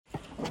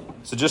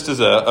So just as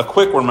a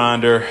quick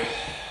reminder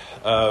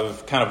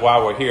of kind of why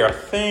we're here,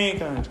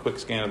 a quick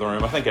scan of the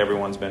room. I think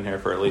everyone's been here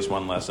for at least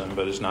one lesson,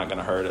 but it's not going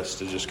to hurt us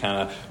to just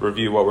kind of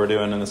review what we're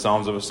doing in the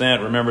Psalms of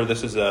Ascent. Remember,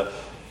 this is a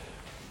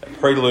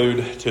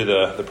prelude to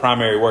the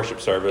primary worship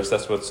service.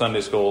 That's what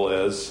Sunday school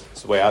is.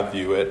 It's the way I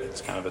view it.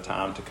 It's kind of a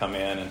time to come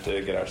in and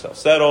to get ourselves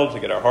settled, to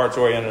get our hearts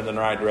oriented in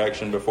the right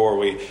direction before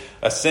we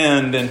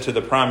ascend into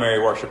the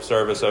primary worship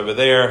service over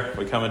there.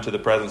 We come into the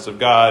presence of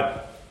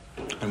God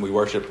and we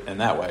worship in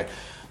that way.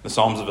 The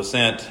Psalms of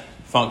Ascent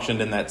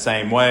functioned in that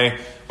same way.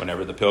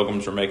 Whenever the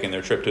pilgrims were making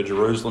their trip to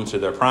Jerusalem to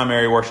their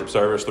primary worship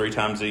service 3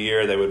 times a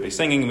year, they would be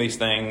singing these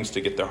things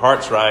to get their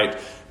hearts right,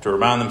 to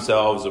remind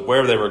themselves of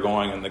where they were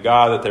going and the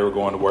God that they were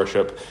going to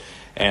worship,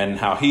 and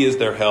how He is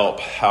their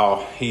help,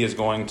 how He is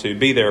going to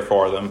be there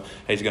for them.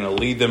 He's going to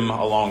lead them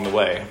along the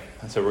way.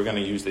 And so we're going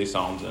to use these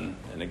Psalms in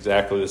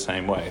exactly the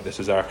same way. This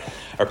is our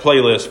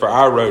playlist for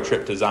our road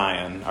trip to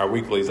Zion, our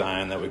weekly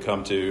Zion that we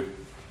come to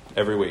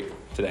every week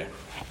today.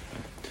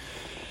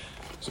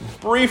 So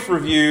brief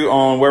review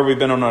on where we've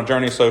been on our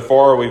journey so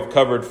far. We've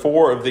covered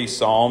 4 of these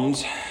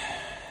Psalms.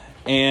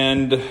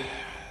 And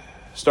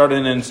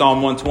starting in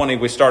Psalm 120,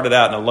 we started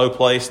out in a low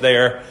place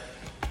there.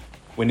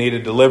 We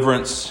needed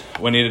deliverance.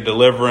 We needed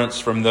deliverance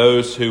from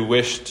those who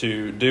wish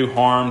to do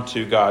harm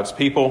to God's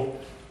people.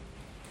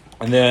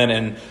 And then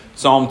in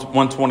Psalm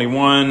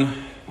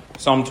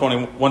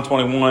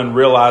 121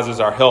 realizes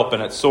our help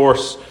and its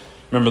source.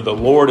 Remember, the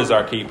Lord is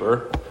our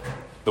keeper.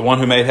 The one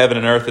who made heaven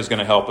and earth is going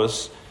to help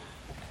us.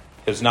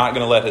 Is not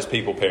going to let His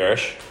people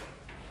perish.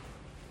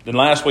 Then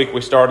last week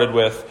we started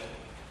with,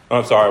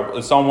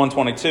 Psalm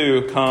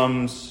 122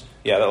 comes,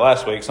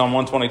 Psalm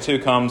 122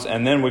 comes,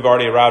 and then we've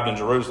already arrived in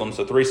Jerusalem.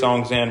 So 3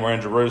 songs in, we're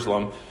in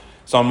Jerusalem.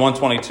 Psalm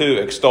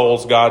 122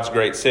 extols God's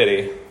great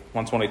city.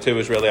 122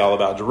 is really all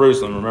about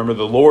Jerusalem. Remember,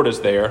 the Lord is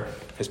there.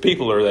 His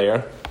people are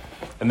there.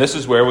 And this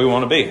is where we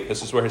want to be.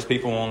 This is where His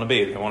people want to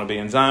be. They want to be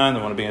in Zion.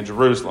 They want to be in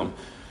Jerusalem.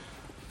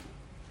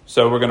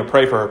 So we're going to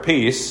pray for her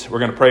peace. We're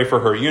going to pray for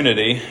her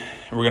unity.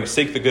 And we're going to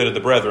seek the good of the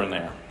brethren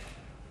there.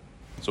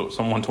 That's what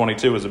Psalm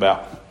 122 is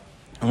about.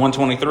 And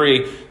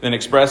 123 then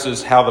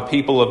expresses how the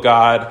people of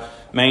God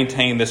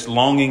maintain this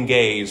longing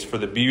gaze for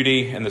the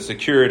beauty and the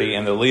security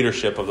and the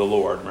leadership of the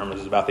Lord. Remember,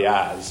 this is about the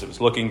eyes. It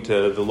was looking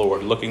to the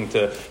Lord, looking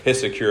to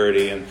His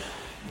security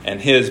and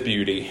His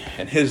beauty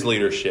and His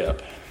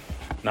leadership,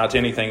 not to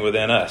anything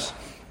within us.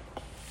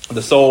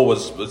 The soul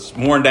was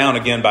worn down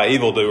again by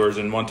evildoers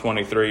in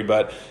 123,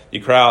 but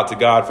you cry out to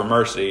God for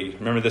mercy.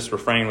 Remember, this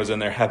refrain was in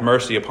there, have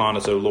mercy upon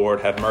us, O Lord,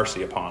 have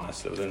mercy upon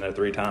us. It was in there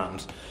 3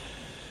 times.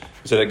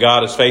 So that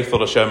God is faithful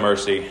to show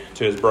mercy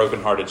to His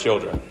brokenhearted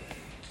children.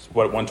 That's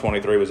what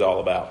 123 was all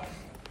about.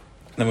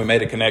 Then we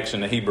made a connection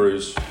to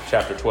Hebrews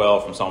chapter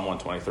 12 from Psalm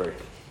 123.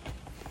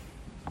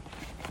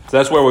 So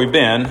that's where we've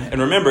been.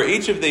 And remember,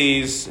 each of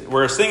these,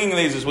 we're singing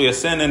these as we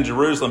ascend in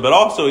Jerusalem, but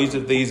also each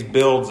of these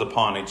builds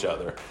upon each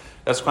other.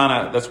 That's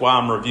why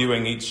I'm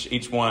reviewing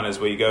each one as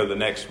we go the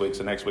next week.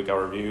 So next week I'll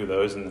review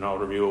those, and then I'll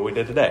review what we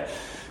did today.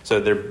 So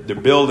they're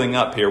building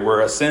up here.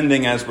 We're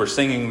ascending as we're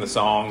singing the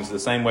songs, the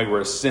same way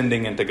we're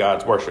ascending into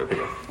God's worship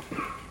here.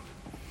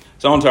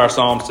 So on to our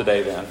Psalms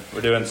today then.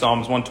 We're doing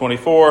Psalms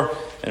 124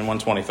 and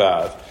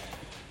 125.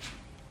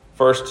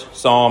 First,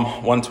 Psalm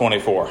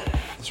 124.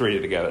 Let's read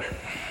it together.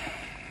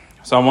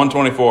 Psalm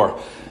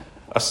 124,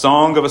 a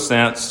song of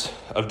ascents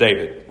of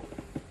David.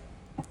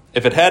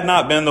 If it had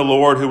not been the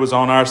Lord who was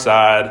on our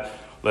side,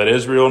 let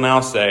Israel now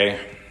say,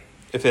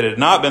 if it had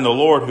not been the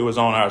Lord who was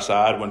on our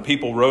side when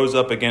people rose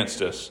up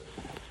against us,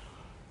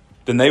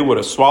 then they would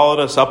have swallowed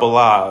us up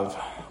alive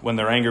when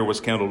their anger was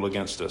kindled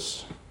against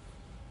us.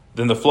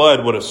 Then the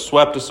flood would have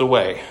swept us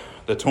away.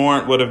 The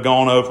torrent would have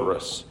gone over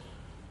us.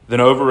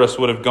 Then over us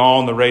would have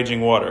gone the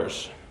raging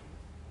waters.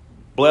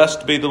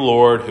 Blessed be the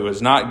Lord who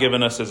has not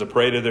given us as a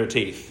prey to their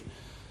teeth.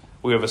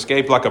 We have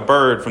escaped like a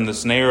bird from the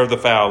snare of the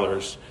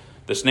fowlers.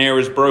 The snare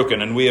is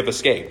broken, and we have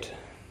escaped.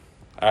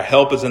 Our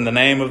help is in the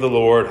name of the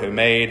Lord who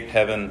made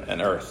heaven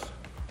and earth.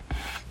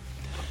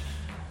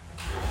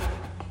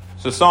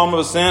 So Psalm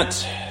of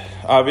Ascent,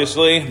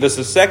 obviously. This is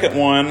the second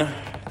one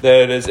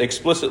that is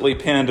explicitly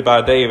penned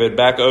by David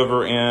back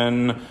over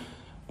in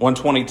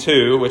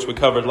 122, which we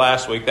covered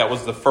last week. That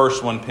was the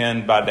first one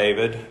penned by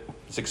David.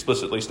 It's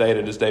explicitly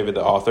stated as David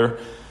the author.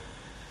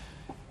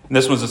 And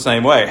this one's the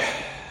same way.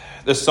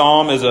 This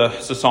psalm is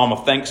a psalm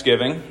of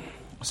thanksgiving.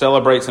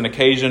 Celebrates an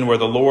occasion where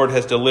the Lord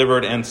has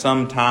delivered in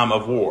some time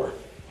of war.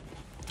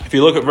 If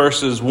you look at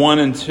verses 1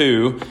 and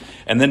 2,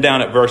 and then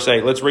down at verse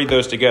 8, let's read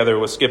those together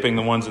with skipping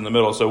the ones in the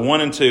middle. So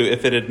 1 and 2,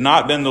 if it had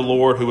not been the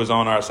Lord who was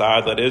on our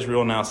side, let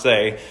Israel now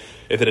say,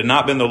 if it had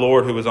not been the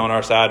Lord who was on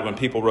our side when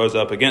people rose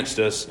up against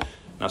us.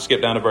 Now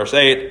skip down to verse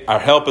 8, our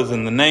help is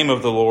in the name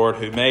of the Lord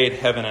who made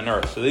heaven and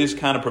earth. So these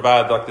kind of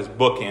provide like this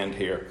bookend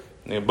here,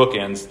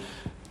 bookends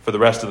for the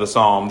rest of the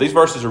psalm. These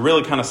verses are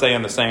really kind of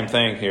saying the same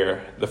thing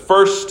here. The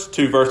first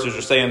 2 verses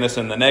are saying this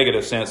in the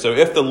negative sense. So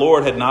if the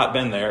Lord had not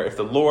been there, if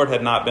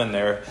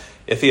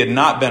He had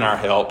not been our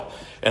help,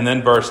 and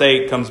then verse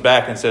 8 comes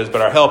back and says,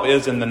 but our help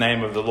is in the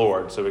name of the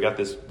Lord. So we got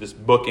this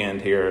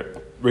bookend here.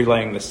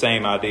 relaying the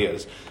same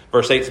ideas.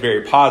 Verse 8 is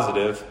very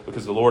positive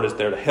because the Lord is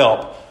there to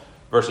help.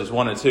 Verses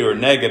 1 and 2 are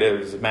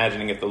negative, is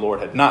imagining if the Lord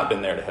had not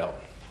been there to help.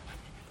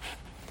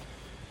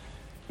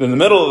 Then the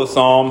middle of the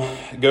psalm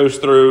goes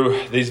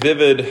through these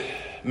vivid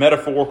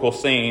metaphorical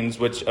scenes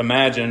which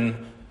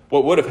imagine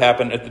what would have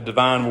happened if the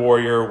divine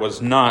warrior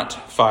was not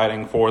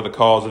fighting for the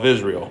cause of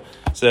Israel.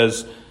 It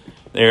says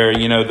there,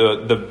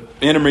 the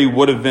enemy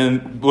would have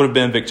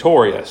been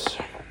victorious.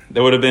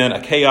 There would have been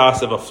a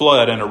chaos of a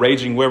flood and a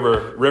raging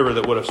river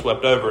that would have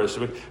swept over us.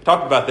 We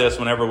talked about this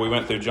whenever we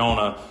went through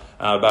Jonah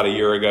about a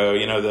year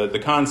ago. The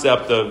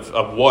concept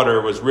of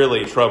water was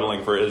really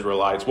troubling for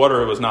Israelites.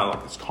 Water was not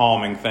like this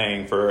calming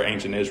thing for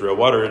ancient Israel.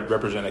 Water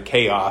represented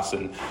chaos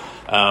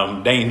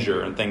and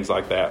danger and things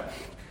like that.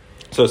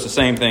 So it's the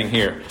same thing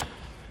here.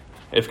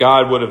 If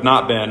God would have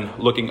not been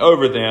looking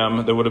over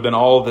them, there would have been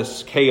all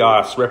this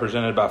chaos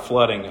represented by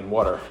flooding and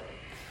water.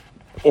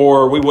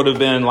 Or we would have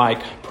been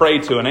like prey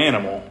to an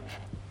animal.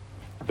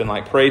 But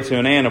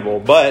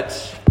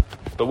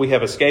we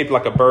have escaped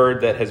like a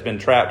bird that has been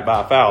trapped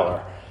by a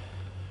fowler.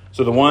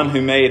 So the one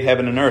who made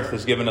heaven and earth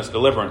has given us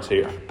deliverance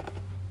here.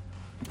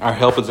 Our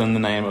help is in the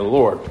name of the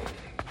Lord.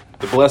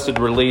 The blessed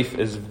relief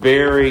is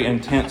very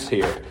intense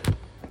here.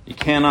 You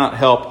cannot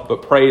help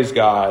but praise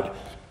God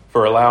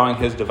for allowing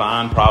his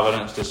divine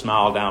providence to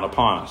smile down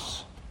upon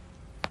us.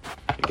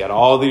 You've got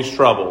all of these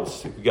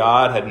troubles. If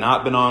God had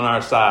not been on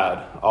our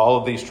side, all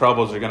of these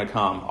troubles are going to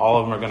come. All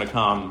of them are going to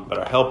come. But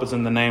our help is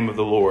in the name of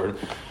the Lord,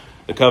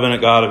 the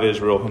covenant God of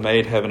Israel, who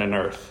made heaven and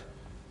earth,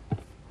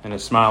 and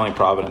his smiling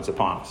providence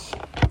upon us.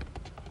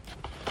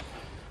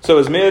 So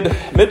as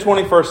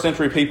mid-21st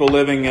century people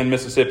living in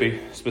Mississippi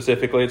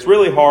specifically, it's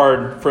really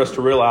hard for us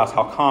to realize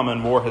how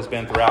common war has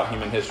been throughout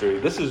human history.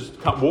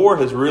 War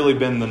has really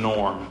been the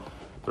norm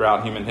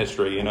throughout human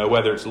history.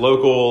 Whether it's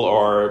local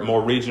or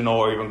more regional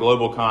or even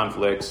global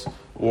conflicts,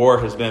 war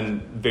has been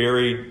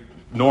very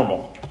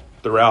normal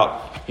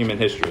throughout human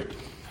history.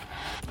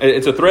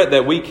 It's a threat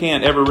that we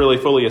can't ever really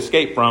fully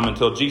escape from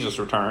until Jesus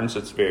returns.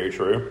 It's very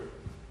true.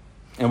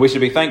 And we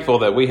should be thankful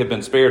that we have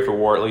been spared for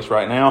war, at least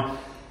right now.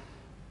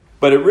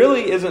 But it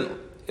really isn't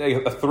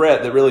a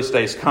threat that really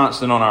stays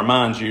constant on our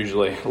minds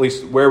usually, at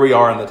least where we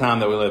are in the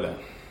time that we live in.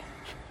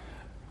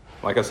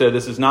 Like I said,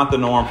 this is not the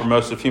norm for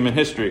most of human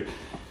history.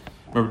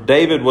 Remember,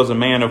 David was a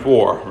man of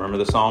war. Remember,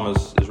 the psalm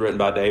is written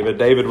by David.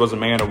 David was a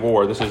man of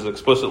war. This is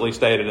explicitly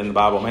stated in the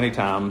Bible many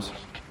times.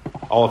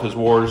 All of his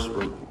wars,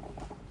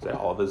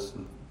 as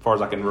far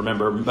as I can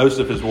remember, most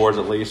of his wars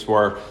at least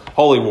were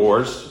holy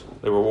wars.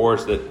 They were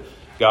wars that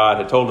God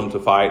had told him to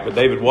fight. But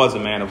David was a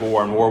man of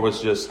war, and war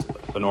was just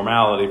a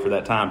normality for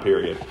that time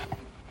period.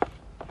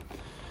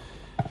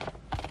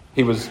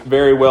 He was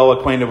very well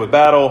acquainted with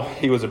battle.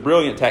 He was a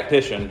brilliant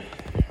tactician.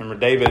 Remember,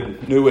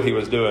 David knew what he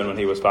was doing when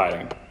he was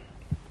fighting.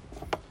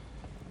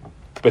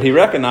 But he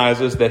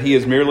recognizes that he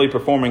is merely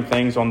performing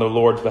things on the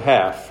Lord's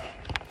behalf.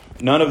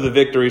 None of the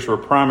victories were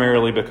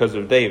primarily because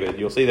of David.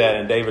 You'll see that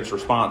in David's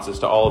responses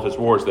to all of his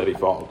wars that he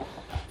fought.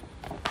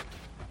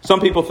 Some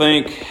people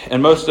think,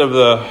 and most of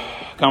the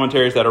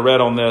commentaries that I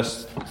read on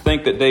this,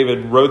 think that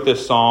David wrote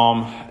this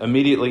psalm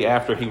immediately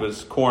after he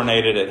was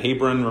coronated at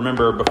Hebron.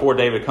 Remember, before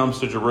David comes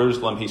to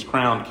Jerusalem, he's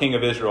crowned king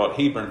of Israel at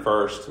Hebron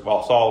first,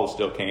 while Saul is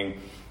still king.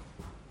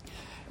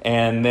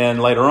 And then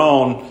later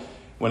on,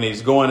 when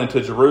he's going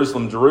into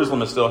Jerusalem,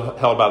 Jerusalem is still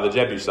held by the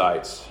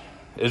Jebusites.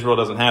 Israel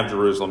doesn't have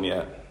Jerusalem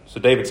yet. So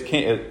David's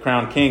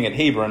crowned king at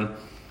Hebron.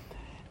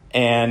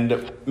 And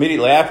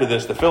immediately after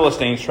this, the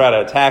Philistines try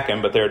to attack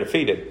him, but they're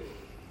defeated.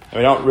 And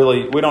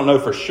we don't know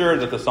for sure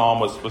that the psalm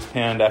was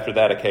penned after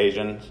that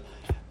occasion,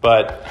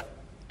 but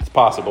it's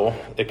possible.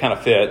 It kind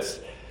of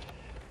fits.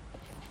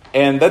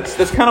 And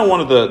that's kind of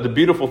one of the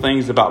beautiful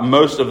things about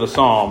most of the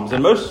psalms.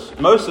 And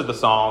most of the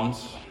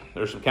psalms,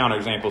 there's some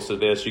counterexamples to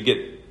this.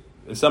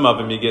 In some of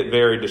them, you get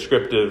very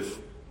descriptive,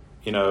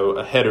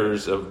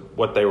 headers of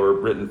what they were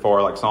written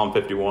for, like Psalm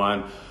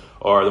 51,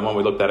 or the one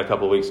we looked at a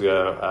couple of weeks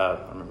ago.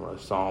 I remember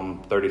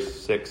Psalm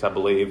 36, I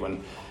believe,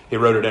 when he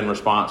wrote it in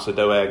response to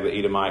Doeg the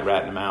Edomite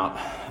ratting him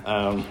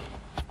out.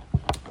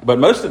 But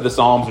most of the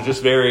Psalms are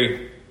just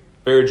very,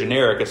 very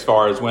generic as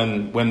far as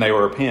when they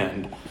were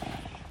penned.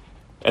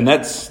 And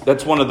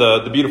that's one of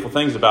the beautiful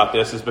things about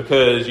this, is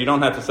because you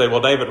don't have to say,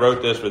 well, David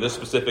wrote this for this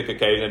specific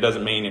occasion. It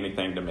doesn't mean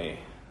anything to me.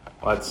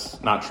 Well,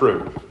 that's not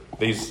true.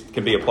 These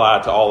can be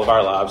applied to all of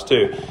our lives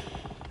too.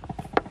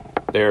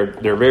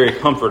 They're very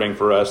comforting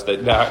for us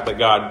that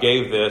God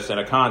gave this in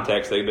a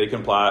context that they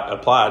can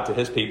apply to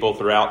his people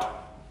throughout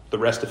the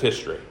rest of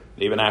history,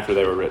 even after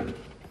they were written.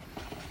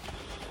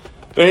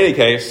 But in any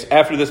case,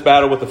 after this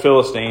battle with the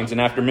Philistines and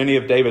after many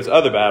of David's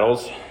other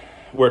battles,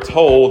 we're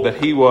told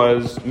that he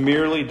was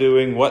merely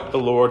doing what the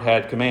Lord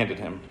had commanded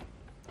him.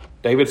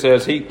 David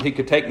says he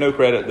could take no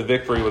credit. The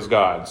victory was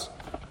God's.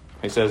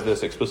 He says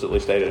this explicitly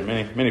stated in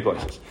many, many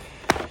places.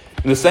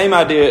 And the same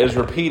idea is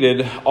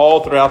repeated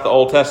all throughout the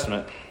Old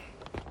Testament.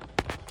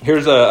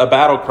 Here's a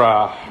battle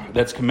cry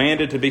that's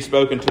commanded to be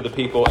spoken to the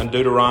people in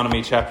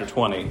Deuteronomy chapter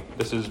 20.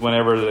 This is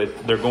whenever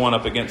they're going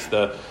up against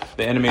the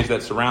enemies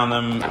that surround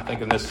them. I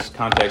think in this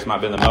context might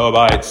have been the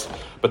Moabites.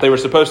 But they were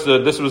supposed to,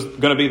 this was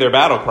going to be their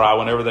battle cry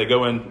whenever they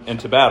go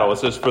into battle. It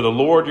says, "For the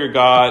Lord your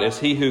God is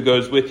he who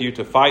goes with you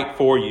to fight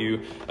for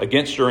you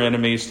against your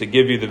enemies to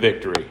give you the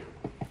victory."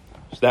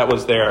 So that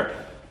was their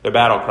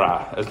battle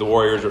cry as the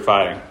warriors are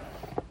fighting.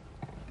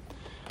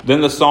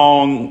 Then this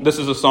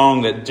is a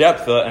song that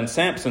Jephthah and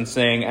Samson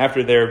sing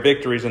after their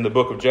victories in the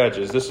book of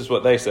Judges. This is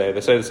what they say.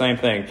 They say the same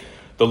thing.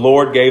 "The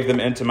Lord gave them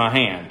into my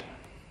hand."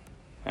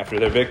 After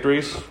their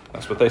victories,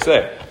 that's what they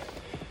say.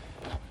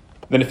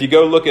 Then if you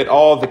go look at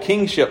all the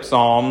kingship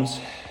psalms,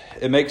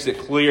 it makes it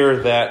clear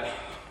that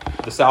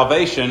the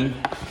salvation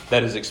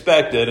that is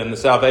expected and the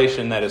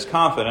salvation that is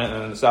confident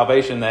and the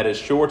salvation that is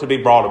sure to be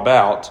brought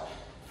about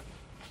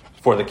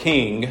for the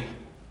king,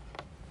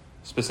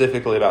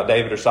 specifically about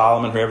David or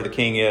Solomon, whoever the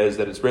king is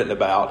that it's written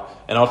about,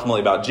 and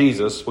ultimately about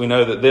Jesus, we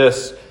know that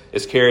this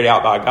is carried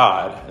out by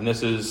God. And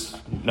this is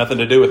nothing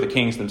to do with the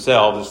kings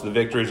themselves. The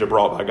victories are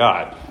brought by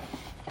God.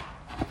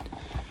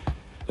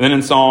 And then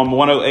in Psalm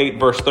 108,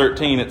 verse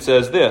 13, it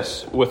says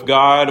this, "With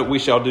God we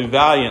shall do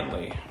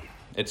valiantly.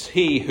 It's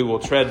he who will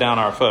tread down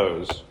our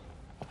foes."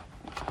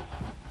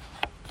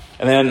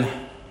 And then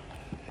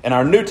in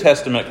our New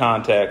Testament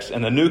context,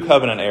 in the New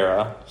Covenant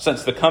era,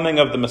 since the coming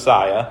of the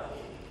Messiah,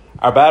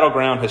 our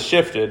battleground has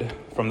shifted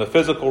from the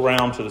physical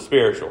realm to the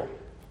spiritual.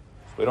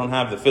 We don't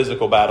have the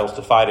physical battles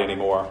to fight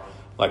anymore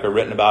like are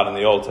written about in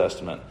the Old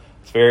Testament.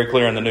 It's very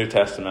clear in the New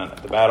Testament.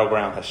 The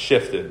battleground has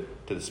shifted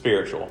to the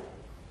spiritual.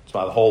 That's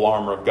why the whole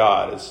armor of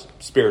God is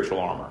spiritual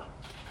armor.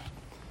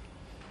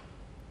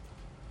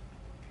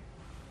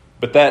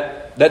 But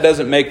that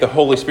doesn't make the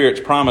Holy Spirit's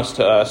promise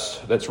to us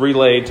that's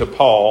relayed to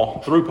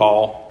Paul, through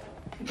Paul,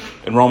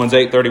 in Romans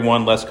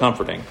 8:31 less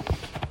comforting.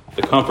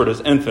 The comfort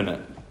is infinite.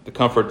 The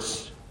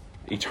comfort's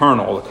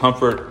eternal. The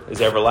comfort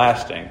is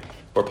everlasting.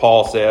 Where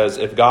Paul says,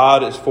 if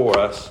God is for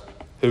us,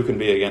 who can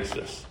be against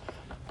us?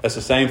 That's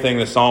the same thing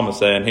the psalm is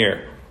saying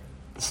here.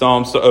 The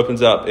psalm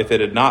opens up, if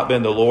it had not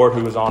been the Lord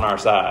who was on our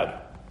side.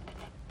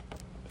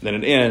 Then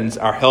it ends,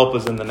 our help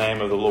is in the name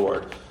of the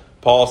Lord.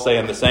 Paul's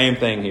saying the same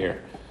thing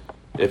here.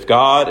 If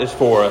God is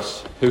for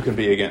us, who can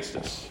be against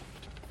us?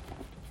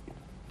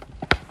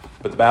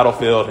 But the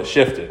battlefield has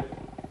shifted.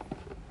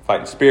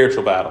 Fighting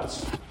spiritual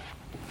battles,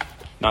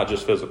 not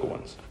just physical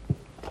ones.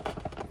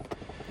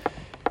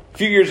 A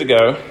few years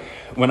ago,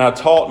 when I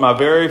taught my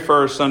very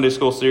first Sunday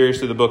school series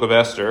through the book of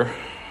Esther,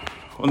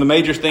 one of the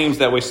major themes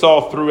that we saw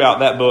throughout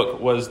that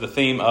book was the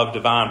theme of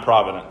divine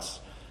providence.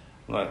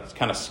 It's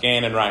kind of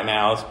scanning right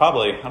now. It's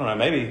probably, I don't know,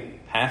 maybe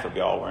half of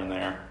y'all were in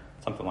there.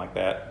 Something like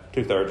that.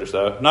 2/3 or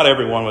so. Not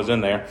everyone was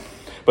in there.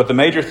 But the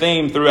major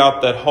theme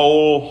throughout that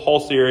whole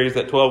series,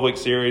 that 12-week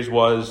series,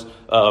 was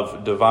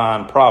of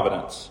divine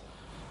providence.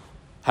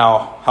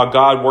 How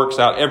God works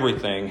out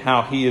everything.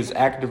 How he is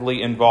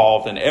actively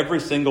involved in every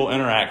single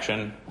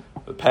interaction,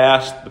 the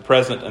past, the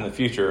present, and the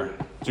future.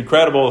 It's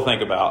incredible to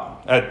think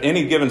about. At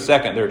any given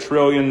second, there are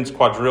trillions,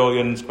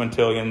 quadrillions,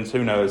 quintillions,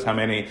 who knows how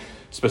many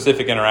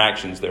specific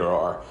interactions there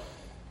are.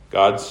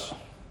 God's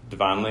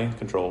divinely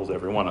controls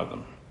every one of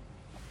them.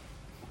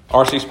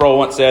 R.C. Sproul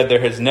once said,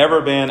 there has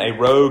never been a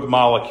rogue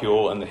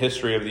molecule in the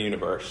history of the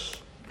universe.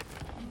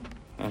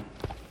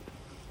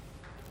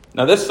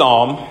 Now this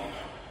psalm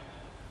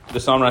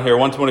right here,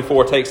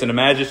 124, takes an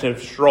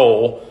imaginative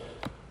stroll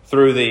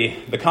through the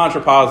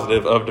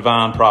contrapositive of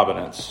divine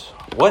providence.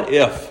 What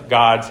if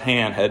God's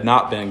hand had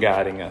not been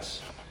guiding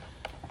us?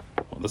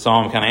 Well, the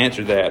psalm kind of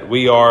answered that.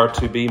 We are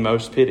to be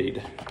most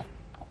pitied.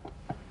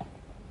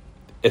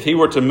 If he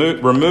were to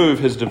remove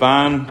his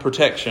divine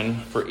protection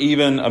for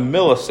even a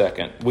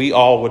millisecond, we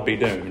all would be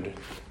doomed.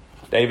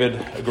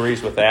 David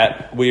agrees with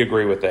that. We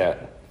agree with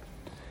that.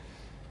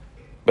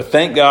 But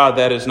thank God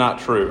that is not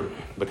true,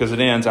 because it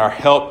ends, our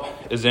help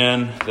is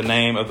in the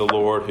name of the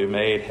Lord who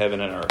made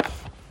heaven and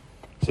earth.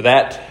 So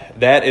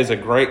that is a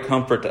great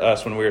comfort to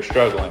us when we are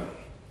struggling.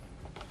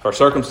 If our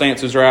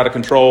circumstances are out of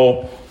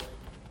control,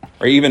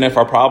 or even if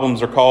our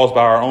problems are caused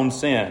by our own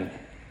sin,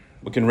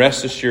 we can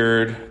rest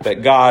assured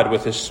that God,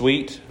 with his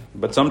sweet,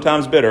 but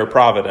sometimes bitter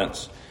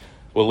providence,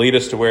 will lead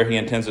us to where he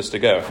intends us to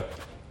go.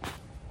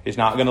 He's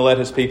not going to let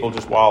his people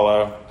just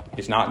wallow.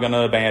 He's not going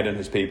to abandon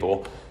his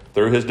people.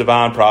 Through his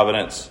divine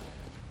providence,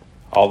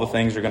 all the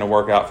things are going to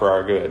work out for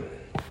our good.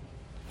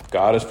 If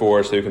God is for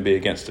us, who can be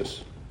against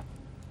us?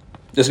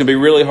 This can be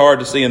really hard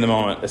to see in the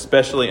moment,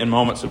 especially in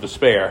moments of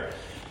despair.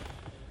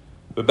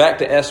 But back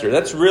to Esther.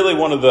 That's really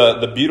one of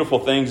the beautiful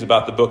things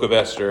about the book of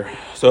Esther.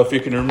 So if you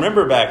can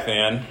remember back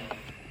then,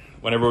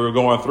 whenever we were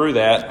going through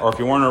that, or if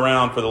you weren't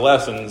around for the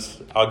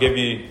lessons, I'll give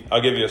you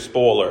a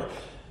spoiler.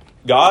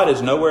 God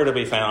is nowhere to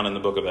be found in the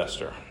book of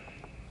Esther.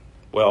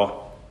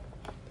 Well,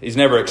 he's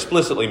never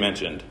explicitly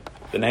mentioned.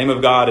 The name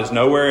of God is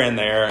nowhere in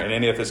there, in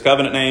any of his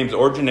covenant names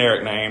or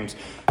generic names.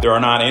 There are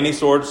not any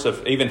sorts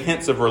of, even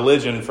hints of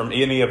religion from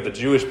any of the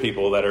Jewish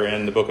people that are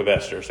in the book of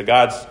Esther. So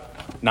God's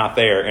not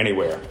there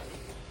anywhere.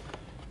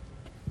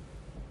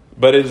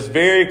 But it is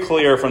very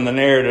clear from the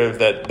narrative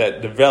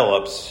that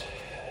develops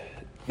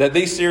that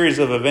these series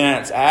of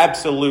events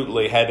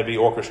absolutely had to be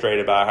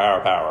orchestrated by a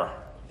higher power.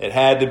 It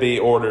had to be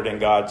ordered in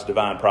God's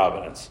divine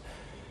providence.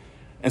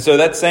 And so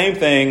that same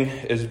thing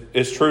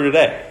is true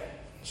today.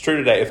 It's true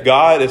today. If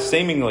God is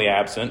seemingly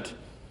absent,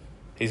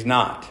 he's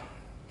not.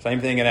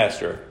 Same thing in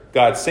Esther.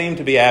 God seemed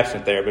to be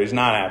absent there, but he's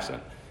not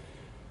absent.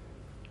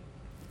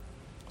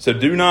 So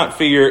do not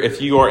fear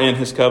if you are in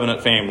his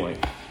covenant family.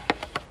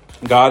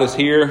 God is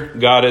here.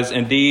 God is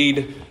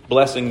indeed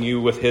blessing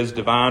you with his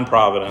divine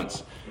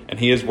providence, and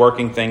he is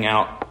working things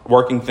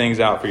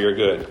out for your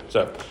good.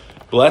 So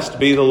blessed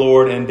be the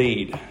Lord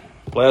indeed.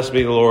 Blessed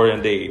be the Lord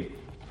indeed.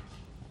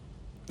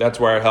 That's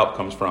where our help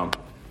comes from.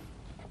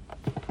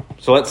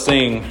 So let's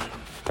sing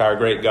to our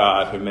great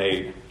God who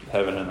made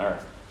heaven and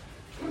earth.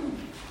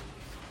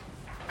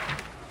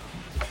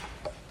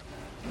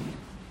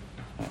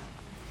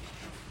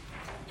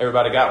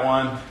 Everybody got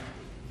one?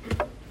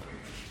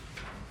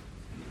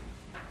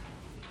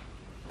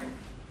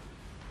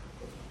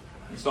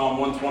 Psalm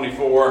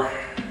 124.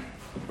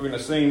 We're going to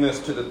sing this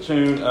to the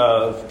tune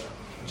of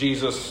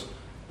Jesus,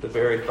 the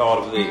very thought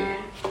of thee.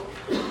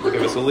 We'll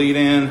give us a lead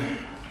in,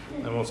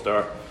 and we'll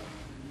start.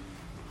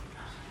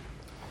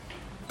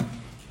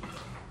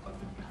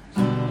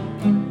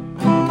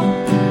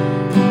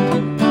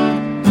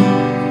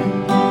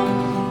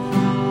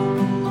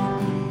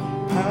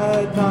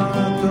 Had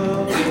not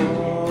the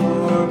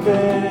Lord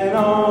been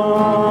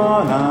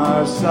on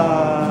our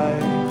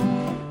side,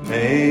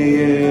 may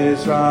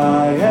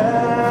Israel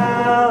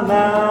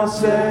now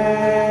say,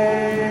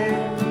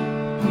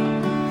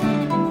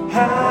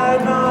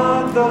 had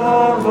not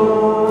the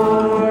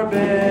Lord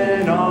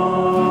been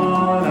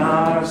on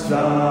our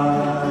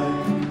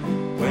side,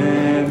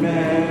 when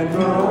men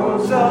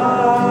rose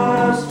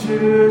us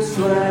to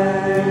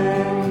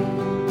slay,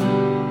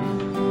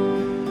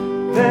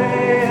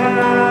 they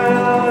had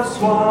us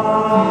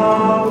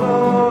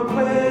swallowed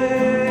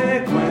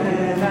quick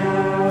when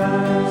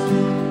as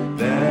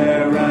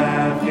their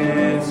wrath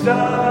against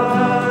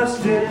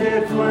us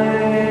did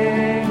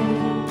flame.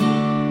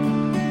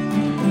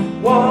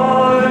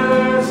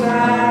 Waters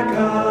had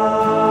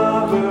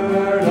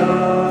covered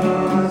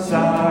us,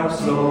 our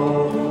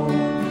soul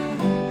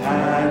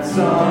had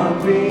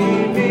sunk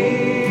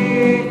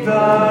beneath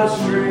the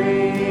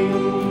stream.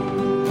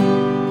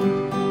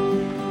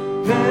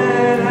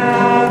 Then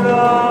had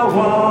the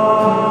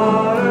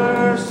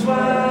water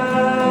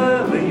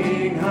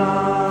swelling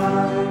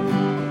high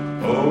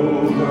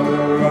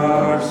over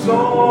our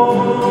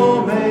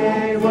soul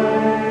made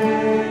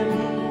way.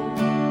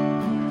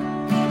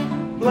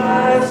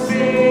 Blessed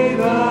be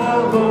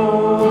the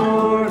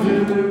Lord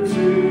who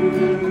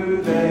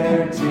to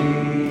their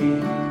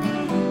teeth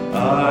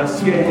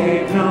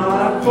escape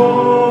not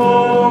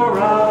for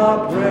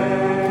a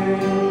prey.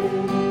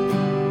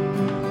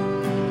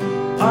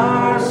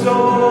 Our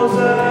souls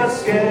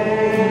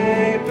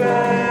escape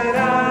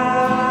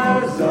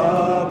as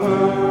a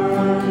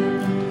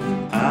bird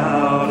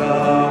out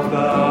of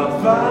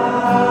the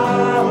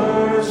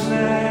fowler's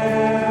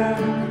snare.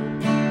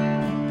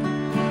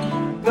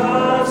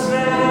 The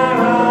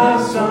snare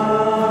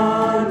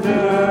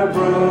asunder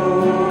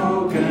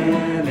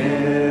broken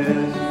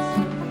is,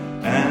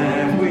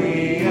 and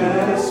we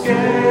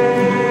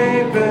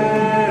escape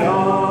it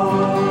all.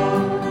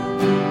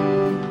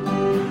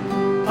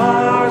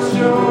 Our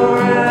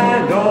sure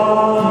and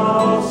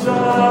all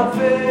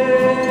sufficient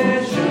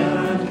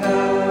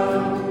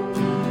help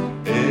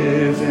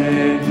is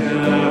in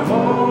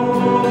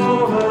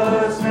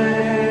Jehovah's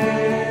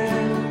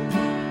name.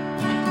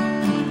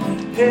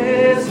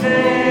 His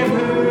name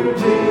who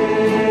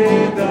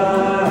did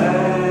the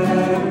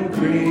heaven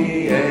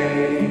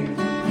create,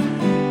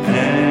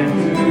 and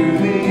who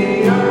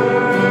the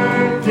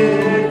earth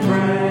did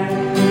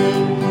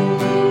frame.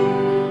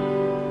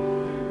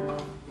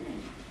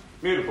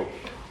 Beautiful.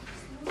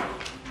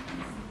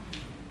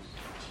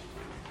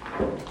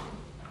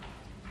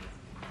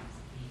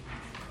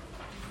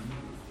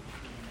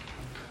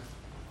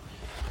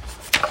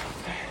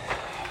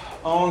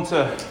 On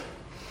to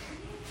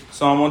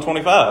Psalm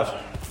 125.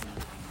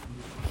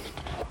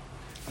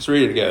 Let's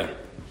read it together.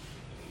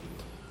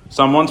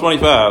 Psalm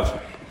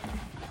 125,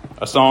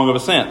 a song of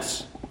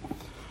ascents.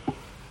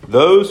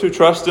 Those who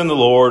trust in the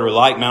Lord are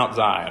like Mount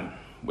Zion,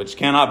 which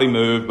cannot be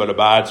moved but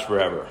abides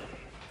forever.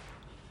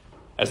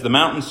 As the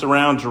mountains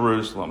surround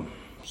Jerusalem,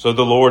 so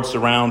the Lord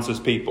surrounds his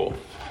people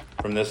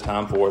from this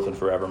time forth and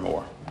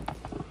forevermore.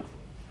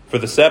 For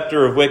the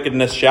scepter of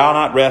wickedness shall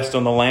not rest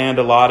on the land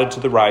allotted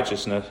to the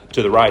righteous, lest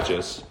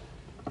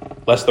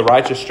the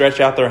righteous stretch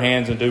out their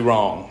hands and do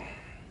wrong.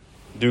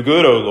 Do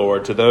good, O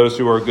Lord, to those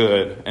who are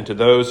good, and to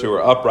those who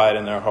are upright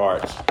in their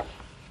hearts.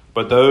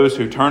 But those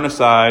who turn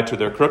aside to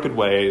their crooked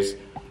ways,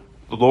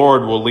 the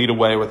Lord will lead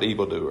away with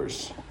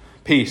evildoers.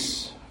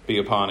 Peace be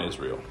upon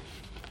Israel.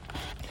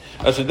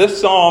 So this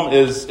psalm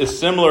is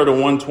similar to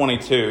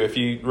 122. If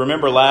you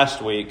remember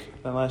last week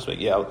we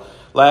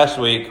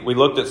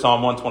looked at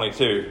Psalm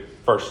 122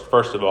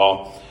 first of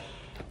all.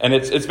 And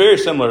it's very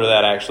similar to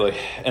that, actually,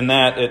 in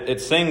that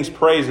it sings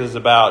praises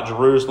about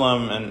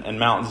Jerusalem and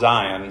Mount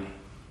Zion.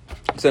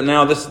 So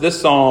now this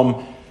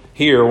psalm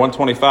here,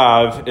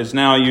 125, is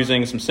now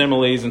using some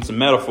similes and some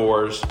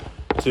metaphors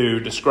to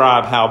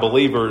describe how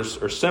believers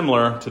are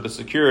similar to the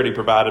security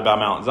provided by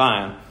Mount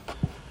Zion.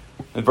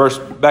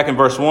 Back in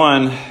verse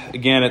 1,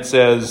 again it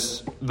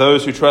says,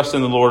 "Those who trust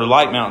in the Lord are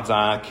like Mount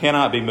Zion,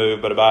 cannot be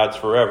moved, but abides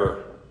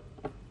forever."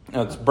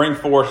 Now, it brings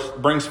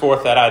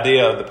forth that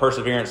idea of the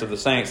perseverance of the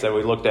saints that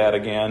we looked at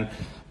again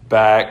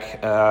back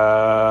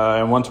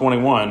in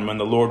 121, when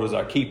the Lord was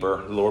our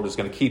keeper. The Lord was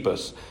going to keep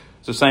us.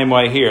 It's the same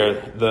way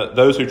here.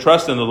 Those who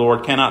trust in the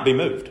Lord cannot be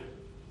moved.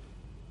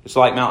 It's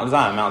like Mount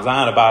Zion. Mount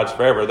Zion abides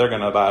forever. They're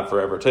going to abide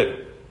forever too.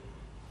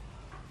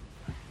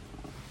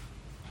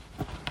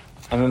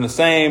 And then the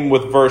same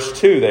with verse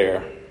 2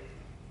 there.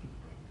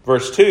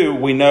 Verse 2,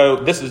 we know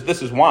this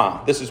is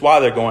why. This is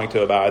why they're going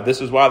to abide. This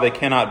is why they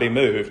cannot be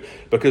moved,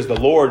 because the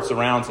Lord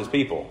surrounds his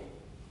people.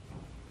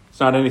 It's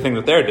not anything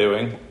that they're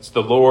doing. It's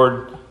the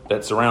Lord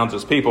that surrounds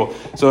his people.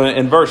 So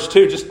in verse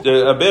 2, just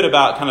a bit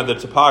about kind of the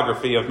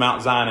topography of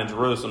Mount Zion and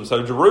Jerusalem.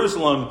 So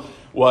Jerusalem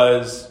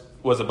was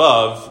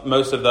above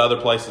most of the other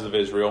places of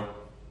Israel.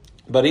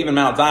 But even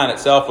Mount Zion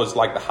itself was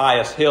like the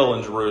highest hill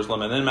in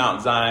Jerusalem. And then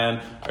Mount Zion,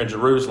 or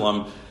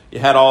Jerusalem, you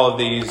had all of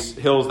these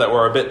hills that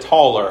were a bit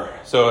taller.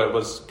 So it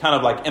was kind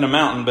of like in a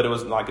mountain, but it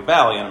was like a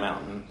valley in a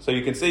mountain. So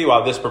you can see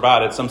why this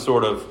provided some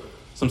sort of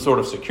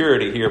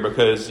security here,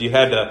 because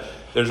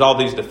there's all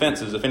these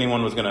defenses. If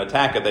anyone was going to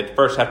attack it, they'd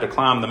first have to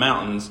climb the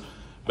mountains.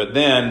 But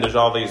then there's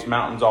all these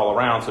mountains all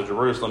around. So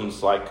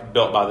Jerusalem's like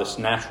built by this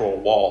natural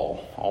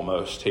wall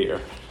almost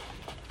here.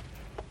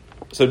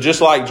 So just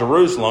like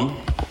Jerusalem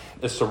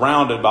is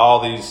surrounded by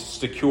all these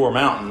secure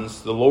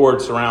mountains, the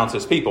Lord surrounds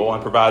his people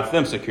and provides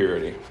them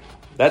security.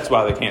 That's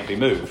why they can't be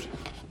moved,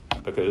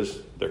 because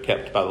they're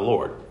kept by the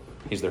Lord.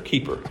 He's their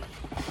keeper.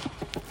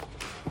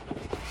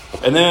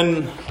 And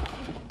then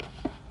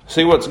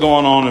see what's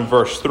going on in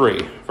verse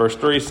 3. Verse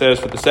 3 says,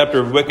 "For the scepter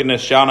of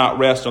wickedness shall not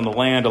rest on the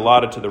land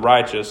allotted to the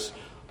righteous,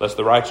 lest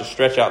the righteous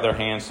stretch out their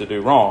hands to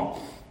do wrong."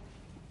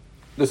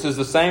 This is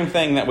the same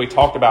thing that we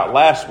talked about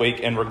last week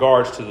in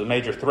regards to the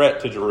major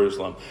threat to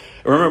Jerusalem.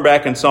 Remember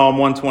back in Psalm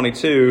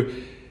 122,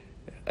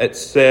 it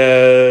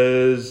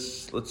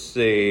says, let's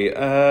see,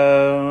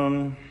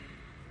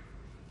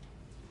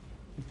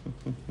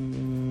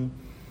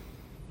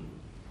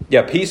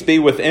 peace be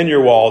within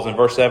your walls in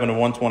verse 7 of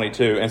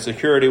 122, and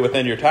security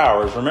within your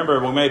towers. Remember,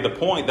 we made the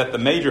point that the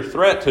major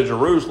threat to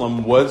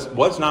Jerusalem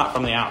was not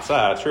from the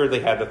outside. Sure,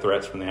 they had the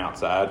threats from the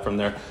outside, from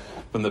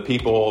the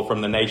people, from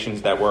the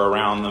nations that were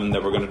around them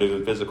that were going to do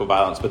the physical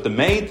violence. But the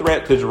main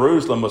threat to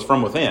Jerusalem was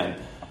from within.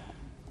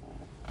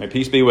 May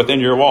peace be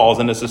within your walls.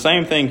 And it's the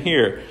same thing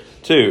here,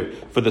 too.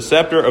 "For the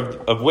scepter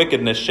of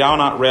wickedness shall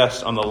not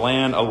rest on the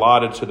land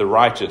allotted to the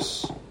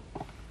righteous."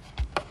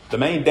 The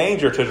main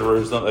danger to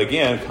Jerusalem,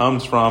 again,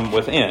 comes from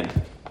within.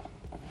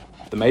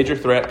 The major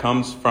threat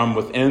comes from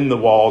within the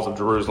walls of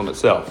Jerusalem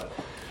itself.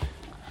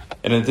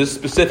 And in this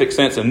specific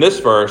sense, in this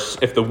verse,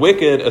 if the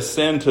wicked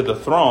ascend to the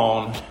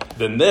throne,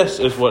 then this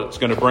is what's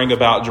going to bring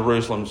about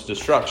Jerusalem's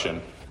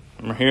destruction.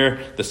 Remember here,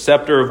 the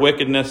scepter of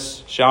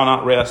wickedness shall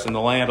not rest in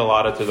the land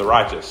allotted to the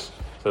righteous.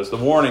 So it's the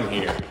warning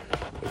here.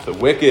 If the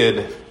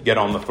wicked get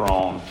on the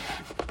throne,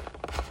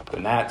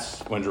 then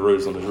that's when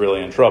Jerusalem is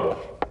really in trouble.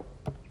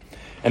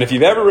 And if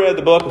you've ever read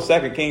the book of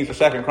 2 Kings or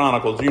 2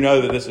 Chronicles, you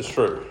know that this is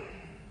true.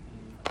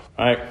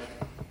 Right?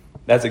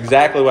 That's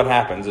exactly what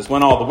happens. It's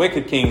when all the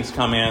wicked kings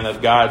come in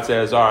that God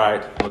says, all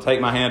right, I'll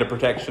take my hand of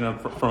protection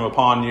from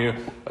upon you.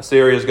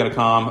 Assyria's going to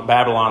come.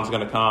 Babylon's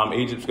going to come.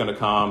 Egypt's going to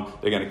come.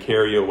 They're going to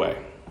carry you away.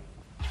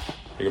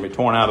 You're going to be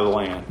torn out of the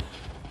land.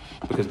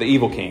 Because the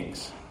evil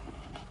kings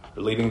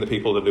are leading the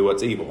people to do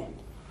what's evil.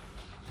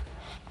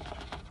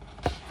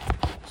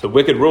 So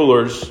wicked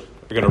rulers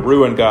are going to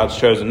ruin God's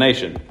chosen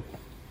nation.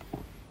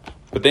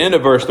 But the end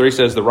of verse 3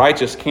 says, the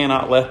righteous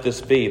cannot let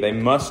this be. They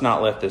must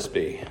not let this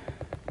be.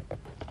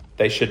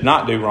 They should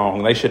not do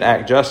wrong. They should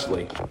act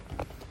justly.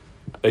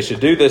 They should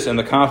do this in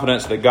the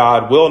confidence that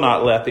God will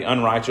not let the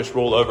unrighteous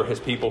rule over his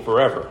people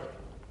forever.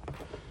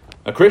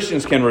 Now,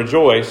 Christians can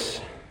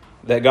rejoice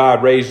that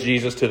God raised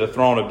Jesus to the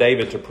throne of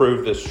David to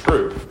prove this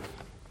true.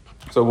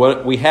 So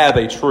we have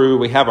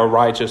a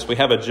righteous, we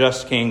have a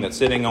just king that's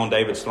sitting on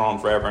David's throne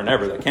forever and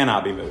ever that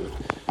cannot be moved.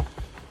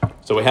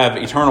 So we have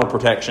eternal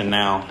protection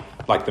now,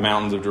 like the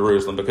mountains of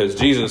Jerusalem, because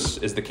Jesus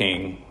is the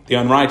king. The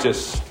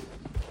unrighteous,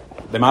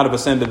 they might have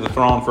ascended the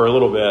throne for a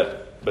little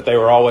bit, but they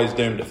were always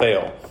doomed to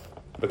fail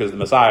because the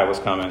Messiah was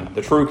coming.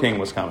 The true king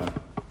was coming.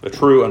 The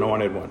true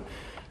anointed one.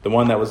 The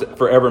one that was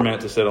forever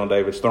meant to sit on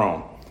David's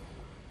throne.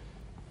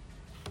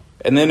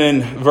 And then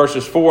in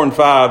verses 4 and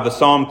 5, the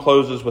psalm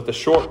closes with a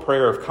short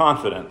prayer of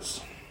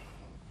confidence.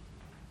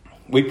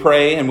 We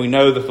pray and we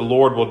know that the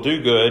Lord will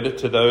do good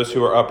to those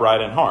who are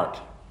upright in heart.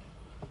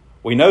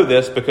 We know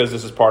this because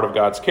this is part of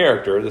God's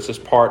character. This is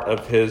part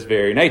of his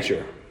very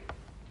nature.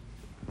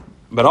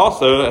 But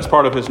also, as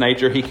part of his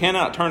nature, he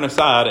cannot turn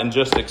aside and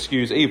just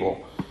excuse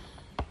evil.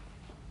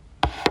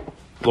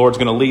 The Lord's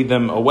going to lead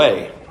them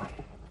away.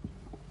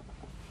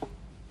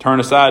 turn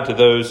aside to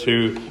those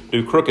who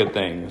do crooked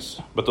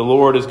things. But the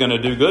Lord is going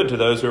to do good to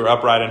those who are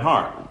upright in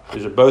heart.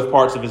 These are both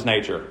parts of his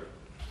nature.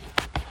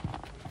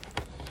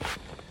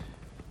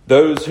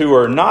 Those who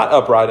are not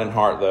upright in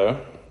heart,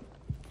 though,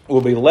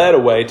 will be led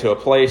away to a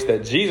place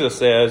that Jesus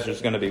says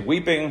there's going to be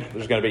weeping,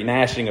 there's going to be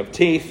gnashing of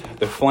teeth,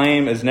 the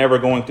flame is never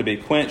going to be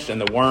quenched, and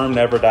the worm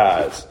never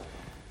dies.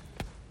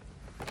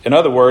 In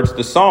other words,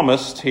 the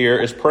psalmist here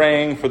is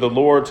praying for the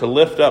Lord to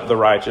lift up the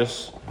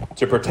righteous,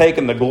 to partake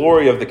in the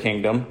glory of the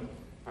kingdom.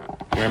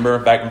 Remember,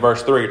 back in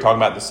verse 3, you're talking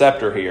about the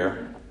scepter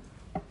here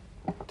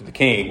to the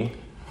king.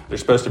 They're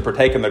supposed to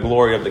partake in the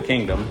glory of the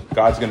kingdom.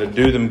 God's going to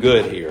do them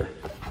good here.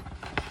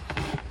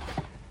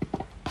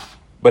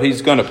 But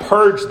he's going to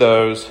purge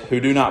those who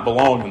do not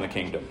belong in the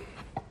kingdom.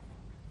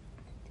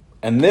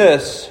 And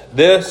this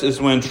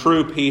is when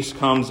true peace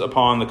comes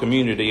upon the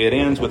community. It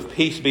ends with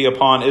peace be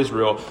upon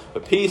Israel.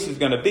 But peace is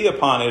going to be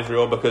upon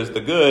Israel because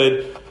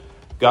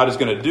God is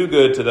going to do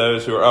good to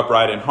those who are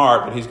upright in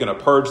heart, but he's going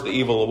to purge the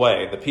evil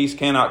away. The peace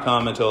cannot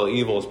come until the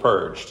evil is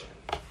purged.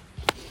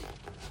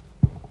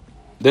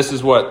 This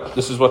is what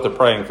they're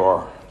praying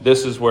for.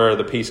 This is where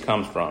the peace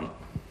comes from.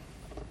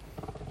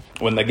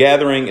 When the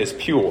gathering is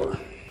pure,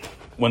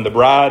 when the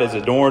bride is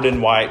adorned in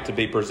white to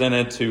be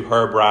presented to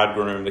her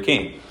bridegroom, the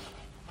king.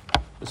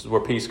 This is where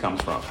peace comes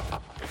from.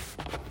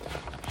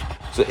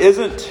 So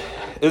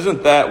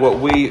isn't that what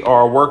we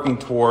are working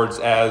towards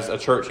as a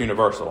church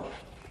universal?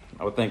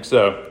 I would think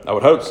so. I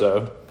would hope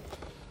so.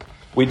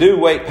 We do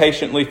wait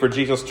patiently for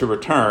Jesus to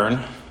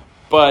return,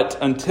 but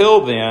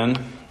until then,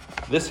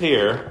 this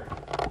here,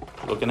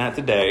 looking at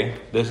today,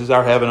 this is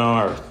our heaven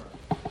on earth.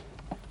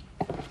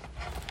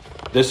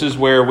 This is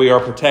where we are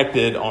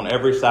protected on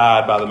every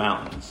side by the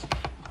mountains.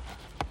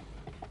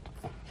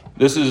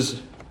 This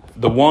is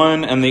the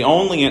one and the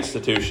only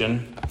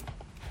institution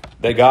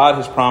that God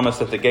has promised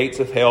that the gates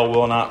of hell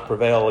will not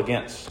prevail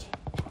against.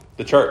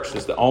 The church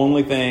is the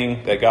only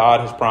thing that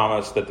God has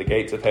promised that the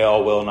gates of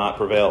hell will not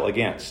prevail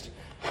against.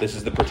 This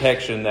is the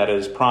protection that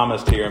is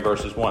promised here in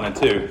verses 1 and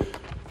 2.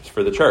 It's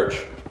for the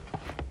church.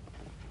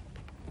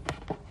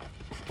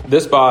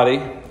 This body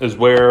is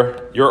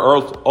where your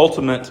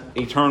ultimate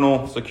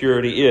eternal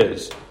security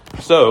is.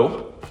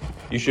 So,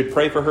 you should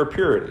pray for her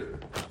purity.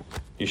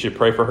 You should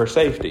pray for her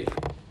safety.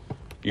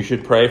 You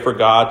should pray for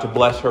God to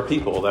bless her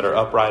people that are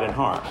upright in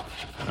heart.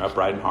 They're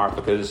upright in heart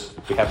because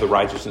we have the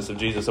righteousness of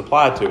Jesus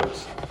applied to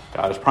us.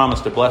 God has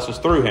promised to bless us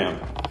through him.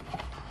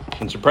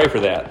 And you should pray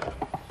for that.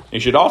 You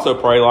should also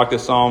pray, like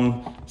this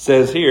psalm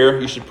says here,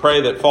 you should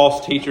pray that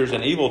false teachers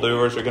and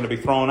evildoers are going to be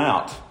thrown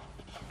out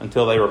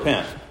until they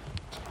repent.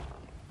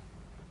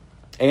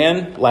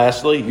 And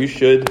lastly, you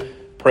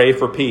should pray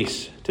for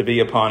peace to be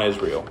upon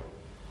Israel.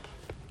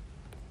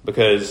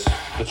 Because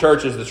the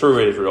church is the true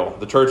Israel.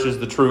 The church is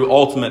the true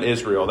ultimate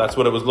Israel. That's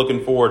what it was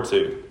looking forward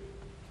to.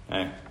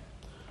 Okay?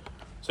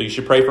 So you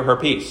should pray for her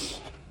peace.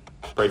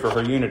 Pray for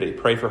her unity.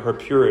 Pray for her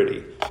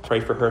purity. Pray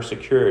for her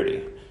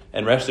security.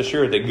 And rest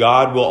assured that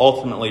God will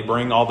ultimately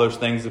bring all those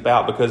things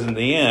about. Because in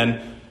the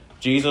end,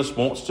 Jesus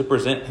wants to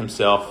present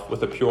himself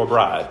with a pure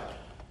bride.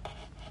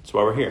 That's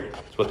why we're here.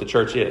 It's what the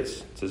church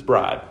is. It's his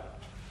bride.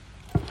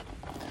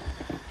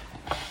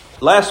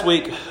 Last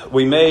week,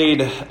 we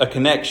made a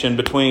connection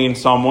between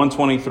Psalm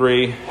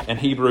 123 and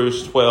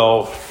Hebrews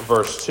 12,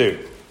 verse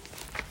 2.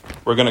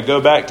 We're going to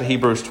go back to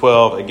Hebrews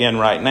 12 again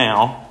right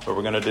now, but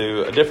we're going to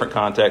do a different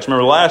context.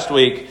 Remember last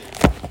week,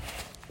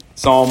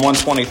 Psalm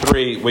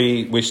 123,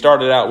 we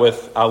started out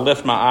with, I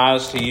lift my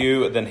eyes to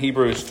you. Then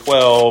Hebrews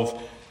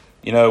 12,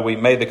 we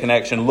made the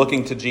connection,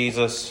 looking to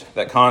Jesus,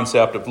 that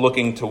concept of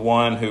looking to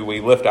one who we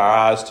lift our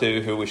eyes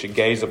to, who we should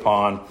gaze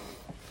upon.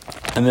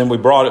 And then we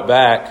brought it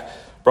back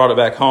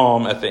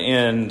home at the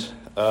end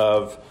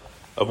of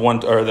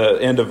the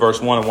end of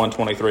verse 1 of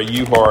 123.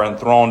 You who are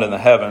enthroned in the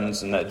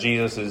heavens, and that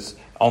Jesus is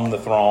on the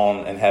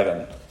throne in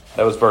heaven.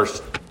 That was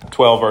verse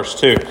 12, verse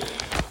 2.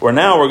 Where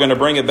now we're going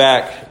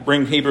to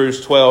bring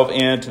Hebrews 12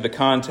 into the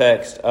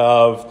context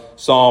of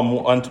Psalm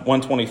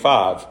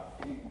 125.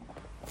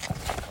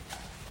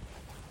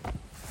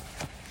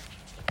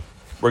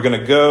 We're going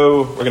to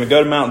go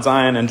to Mount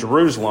Zion and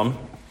Jerusalem.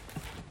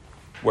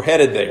 We're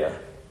headed there.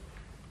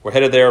 We're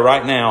headed there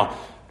right now,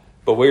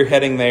 but we're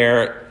heading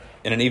there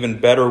in an even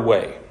better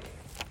way.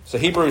 So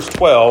Hebrews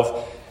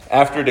 12,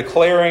 after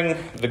declaring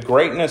the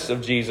greatness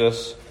of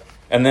Jesus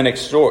and then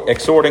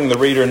exhorting the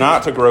reader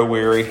not to grow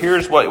weary,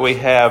 here's what we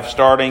have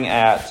starting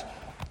at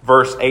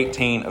verse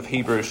 18 of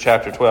Hebrews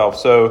chapter 12.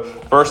 So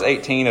verse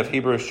 18 of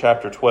Hebrews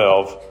chapter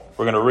 12,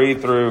 we're going to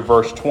read through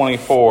verse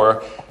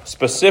 24.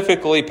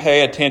 Specifically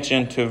pay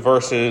attention to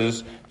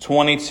verses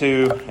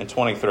 22 and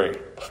 23.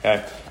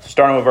 Okay, so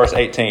starting with verse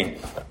 18.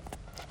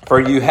 For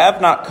you have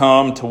not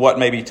come to what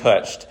may be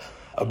touched,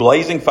 a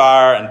blazing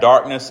fire and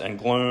darkness and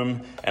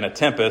gloom and a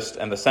tempest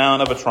and the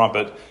sound of a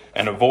trumpet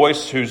and a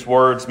voice whose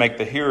words make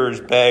the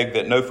hearers beg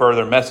that no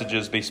further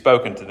messages be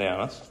spoken to them.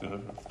 That's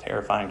a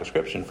terrifying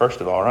description, first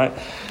of all, right?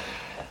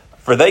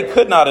 For they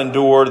could not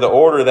endure the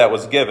order that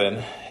was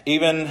given.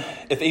 Even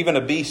if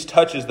a beast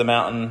touches the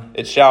mountain,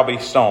 it shall be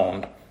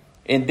stoned.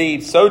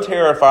 Indeed, so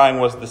terrifying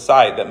was the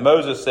sight that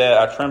Moses said,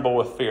 I tremble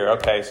with fear.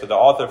 Okay, so the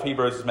author of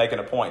Hebrews is making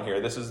a point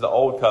here. This is the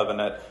old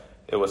covenant.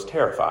 It was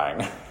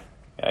terrifying.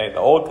 Okay, the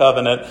old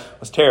covenant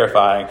was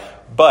terrifying.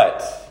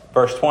 But,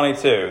 verse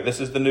 22, this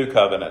is the new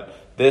covenant.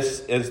 This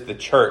is the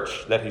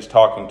church that he's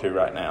talking to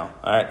right now.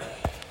 All right.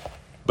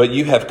 But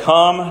you have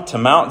come to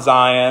Mount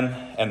Zion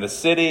and the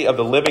city of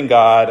the living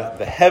God,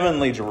 the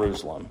heavenly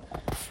Jerusalem,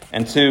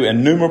 and to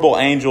innumerable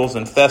angels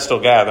in festal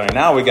gathering.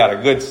 Now we got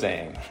a good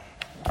saying.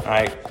 All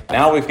right.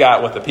 Now we've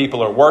got what the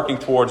people are working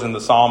towards in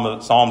the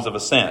Psalms of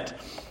Ascent.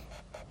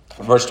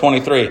 Verse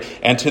 23,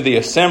 and to the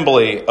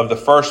assembly of the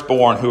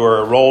firstborn who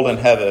are enrolled in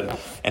heaven,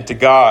 and to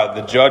God,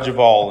 the judge of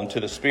all, and to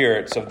the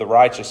spirits of the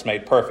righteous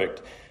made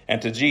perfect,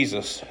 and to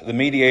Jesus, the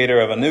mediator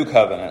of a new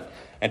covenant,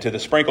 and to the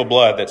sprinkled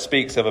blood that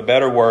speaks of a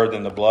better word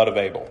than the blood of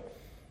Abel.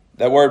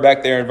 That word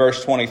back there in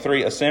verse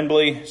 23,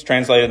 assembly, is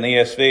translated in the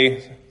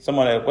ESV.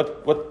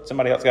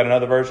 Somebody else got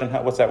another version?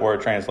 What's that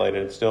word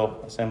translated? It's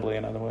still assembly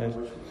in other ways?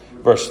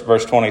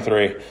 Verse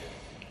 23.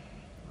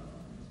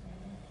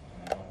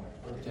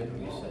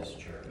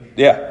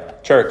 Yeah,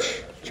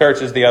 church.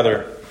 Church is the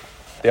other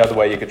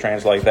way you could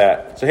translate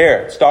that. So here,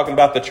 it's talking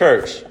about the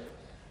church.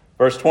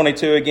 Verse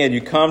 22 again,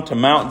 you come to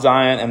Mount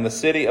Zion and the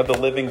city of the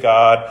living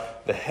God,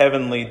 the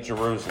heavenly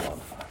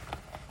Jerusalem.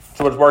 That's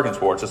what it's working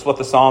towards. That's what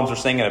the Psalms are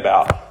singing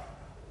about.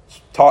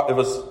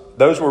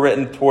 Those were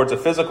written towards a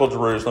physical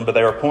Jerusalem, but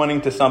they were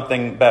pointing to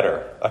something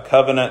better, a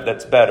covenant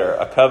that's better,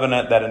 a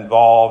covenant that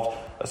involved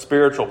a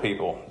spiritual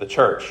people, the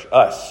church,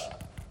 us.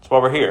 That's why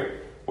we're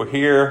here. We're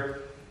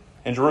here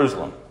in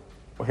Jerusalem.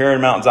 We're here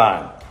in Mount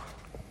Zion.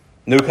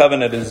 New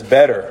covenant is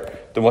better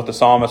than what the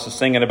psalmist is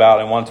singing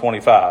about in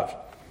 125.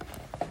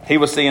 He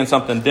was seeing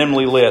something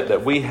dimly lit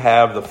that we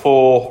have the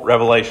full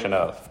revelation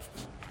of.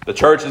 The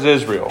church is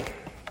Israel,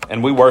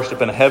 and we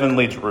worship in a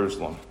heavenly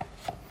Jerusalem.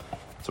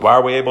 So why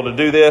are we able to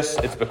do this?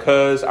 It's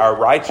because our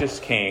righteous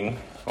king,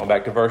 going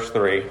back to verse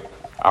 3,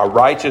 our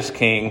righteous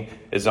king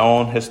is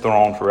on his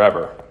throne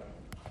forever.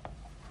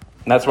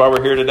 And that's why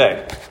we're here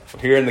today.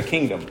 We're here in the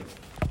kingdom.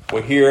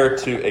 We're here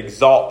to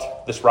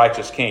exalt this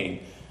righteous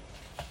king.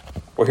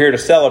 We're here to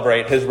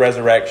celebrate his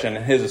resurrection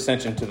and his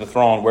ascension to the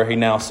throne where he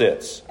now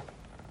sits.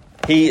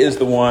 He is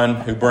the one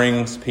who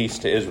brings peace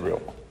to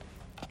Israel.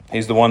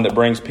 He's the one that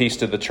brings peace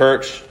to the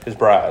church, his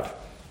bride.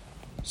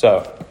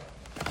 So,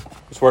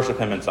 let's worship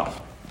him in song.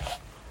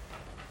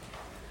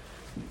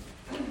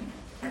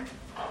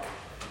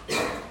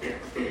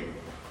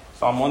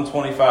 Psalm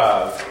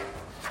 125.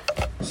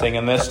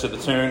 Singing this to the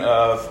tune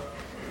of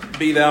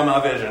Be Thou My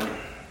Vision.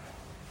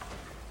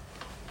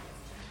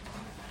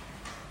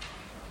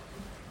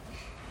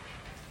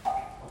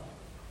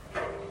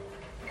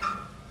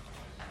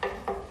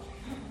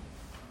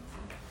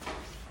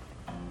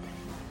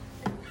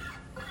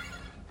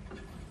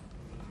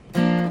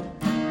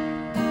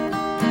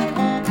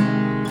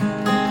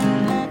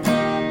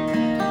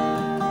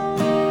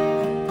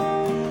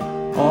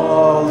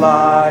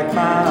 Like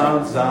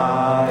Mount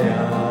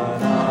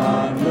Zion,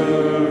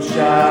 unmoved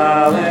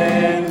shall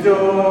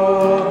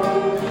endure,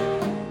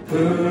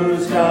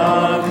 whose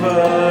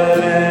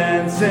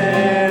confidence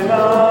in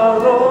the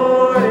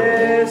Lord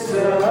is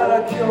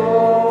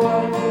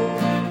secure.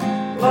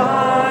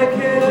 Like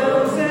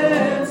hills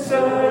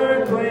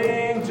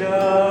encircling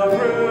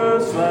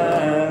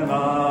Jerusalem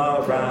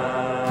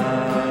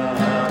around,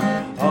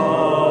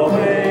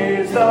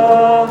 always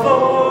the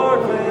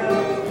Lord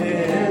will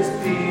his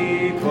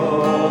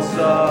people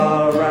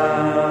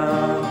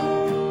surround.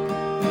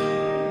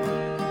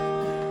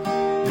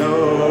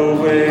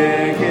 No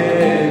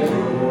wicked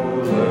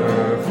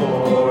ruler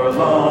for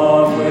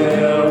long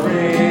will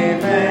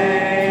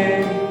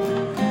remain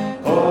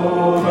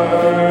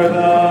over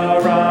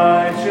the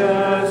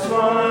righteous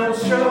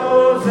one's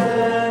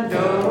chosen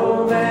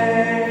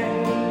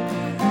domain.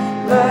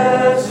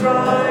 Lest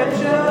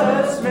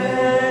righteous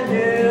men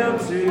yield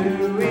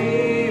to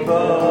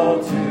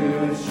evil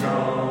too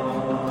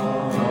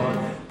strong,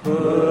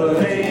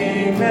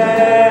 putting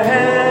their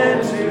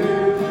hand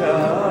to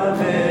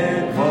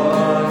commit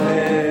what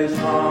is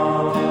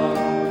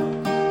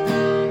wrong.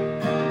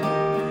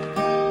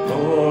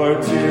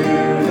 Lord, to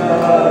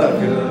the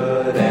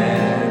good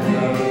and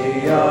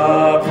the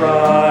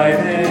upright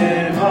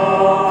in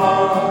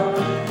heart,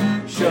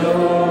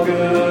 show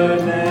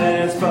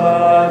goodness,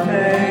 but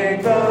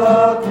make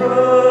the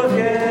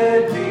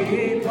crooked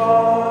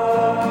depart.